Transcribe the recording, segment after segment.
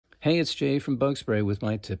Hey, it's Jay from Bug Spray with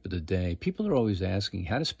my tip of the day. People are always asking,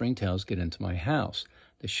 how do springtails get into my house?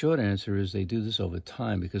 The short answer is they do this over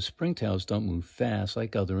time because springtails don't move fast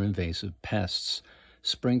like other invasive pests.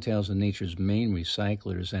 Springtails are nature's main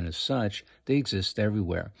recyclers, and as such, they exist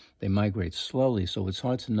everywhere. They migrate slowly, so it's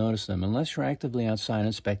hard to notice them unless you're actively outside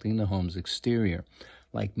inspecting the home's exterior.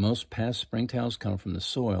 Like most pests, springtails come from the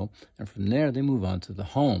soil, and from there they move on to the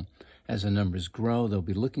home. As the numbers grow, they'll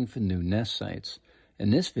be looking for new nest sites. In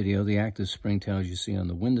this video, the active springtails you see on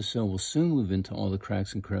the windowsill will soon move into all the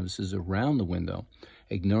cracks and crevices around the window.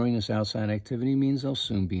 Ignoring this outside activity means they'll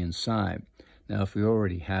soon be inside. Now, if you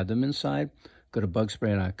already had them inside, go to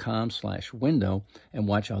bugspray.com/window and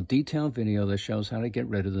watch our detailed video that shows how to get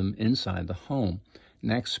rid of them inside the home.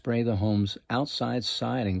 Next, spray the home's outside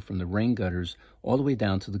siding from the rain gutters all the way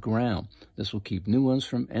down to the ground. This will keep new ones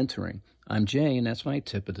from entering. I'm Jay, and that's my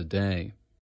tip of the day.